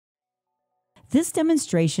This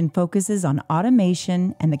demonstration focuses on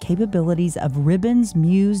automation and the capabilities of Ribbon's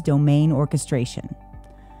Muse domain orchestration.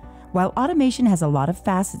 While automation has a lot of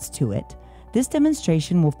facets to it, this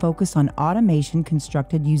demonstration will focus on automation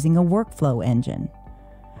constructed using a workflow engine.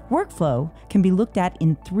 Workflow can be looked at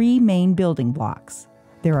in three main building blocks.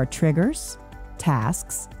 There are triggers,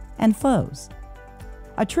 tasks, and flows.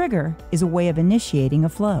 A trigger is a way of initiating a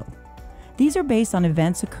flow. These are based on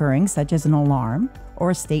events occurring such as an alarm or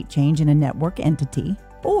a state change in a network entity,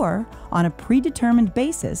 or on a predetermined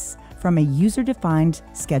basis from a user-defined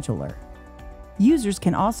scheduler. Users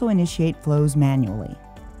can also initiate flows manually.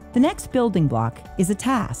 The next building block is a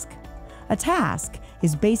task. A task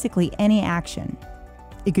is basically any action.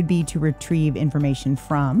 It could be to retrieve information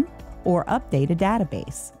from or update a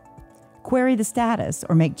database, query the status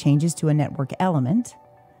or make changes to a network element,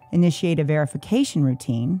 initiate a verification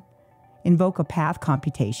routine, invoke a path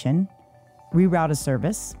computation, reroute a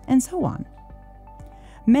service, and so on.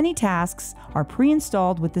 Many tasks are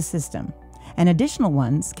pre-installed with the system, and additional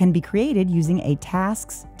ones can be created using a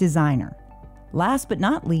tasks designer. Last but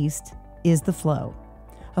not least is the flow.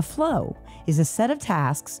 A flow is a set of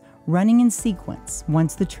tasks running in sequence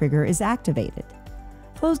once the trigger is activated.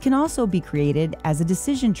 Flows can also be created as a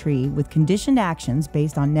decision tree with conditioned actions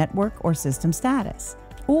based on network or system status,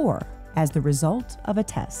 or as the result of a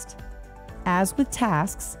test. As with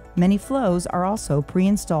tasks, many flows are also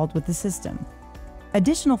pre-installed with the system.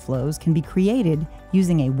 Additional flows can be created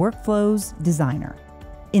using a workflows designer.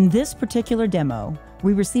 In this particular demo,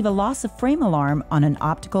 we receive a loss of frame alarm on an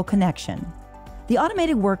optical connection. The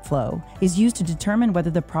automated workflow is used to determine whether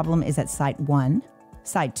the problem is at Site 1,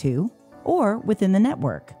 Site 2, or within the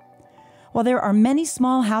network. While there are many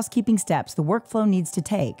small housekeeping steps the workflow needs to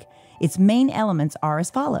take, its main elements are as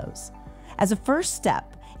follows. As a first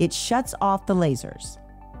step, it shuts off the lasers.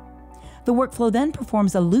 The workflow then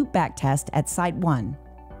performs a loopback test at Site 1.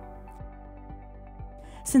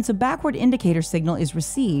 Since a backward indicator signal is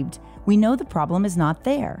received, we know the problem is not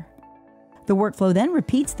there. The workflow then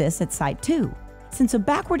repeats this at Site 2. Since a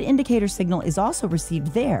backward indicator signal is also received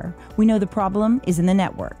there, we know the problem is in the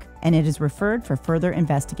network, and it is referred for further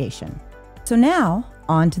investigation. So now,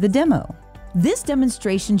 on to the demo. This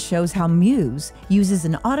demonstration shows how Muse uses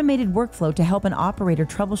an automated workflow to help an operator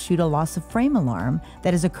troubleshoot a loss of frame alarm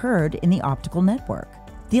that has occurred in the optical network.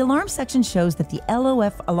 The alarm section shows that the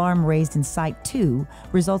LOF alarm raised in Site 2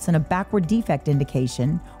 results in a backward defect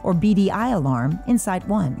indication, or BDI alarm, in Site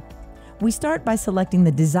 1. We start by selecting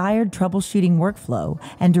the desired troubleshooting workflow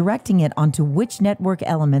and directing it onto which network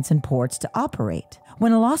elements and ports to operate.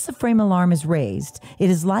 When a loss of frame alarm is raised, it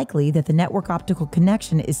is likely that the network optical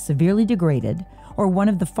connection is severely degraded or one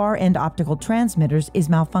of the far-end optical transmitters is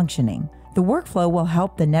malfunctioning. The workflow will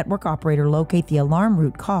help the network operator locate the alarm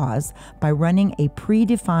root cause by running a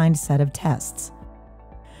predefined set of tests.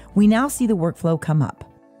 We now see the workflow come up.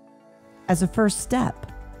 As a first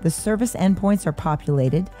step, the service endpoints are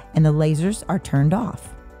populated and the lasers are turned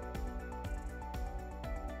off.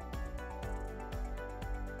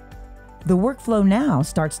 The workflow now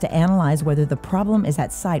starts to analyze whether the problem is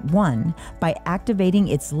at Site 1 by activating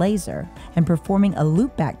its laser and performing a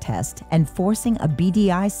loopback test and forcing a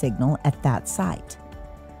BDI signal at that site.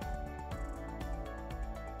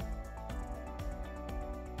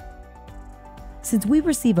 Since we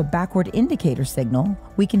receive a backward indicator signal,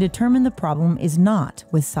 we can determine the problem is not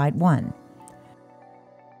with Site 1.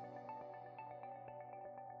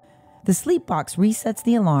 The sleep box resets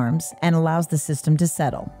the alarms and allows the system to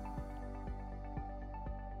settle.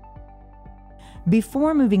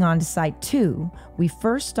 Before moving on to Site 2, we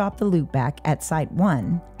first stop the loopback at Site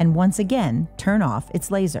 1 and once again turn off its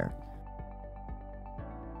laser.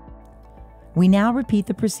 We now repeat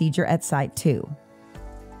the procedure at Site 2.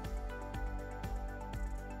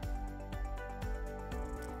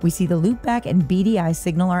 We see the loopback and BDI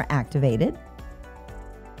signal are activated.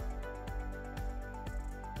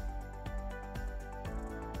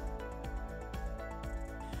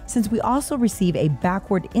 Since we also receive a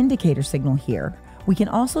backward indicator signal here, we can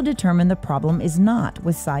also determine the problem is not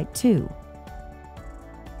with Site 2.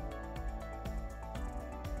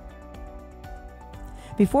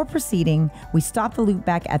 Before proceeding, we stop the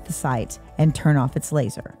loopback at the site and turn off its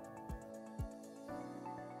laser.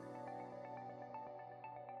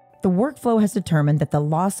 The workflow has determined that the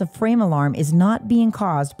loss of frame alarm is not being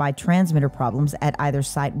caused by transmitter problems at either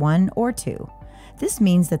Site 1 or 2. This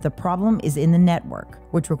means that the problem is in the network,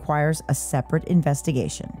 which requires a separate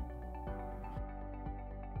investigation.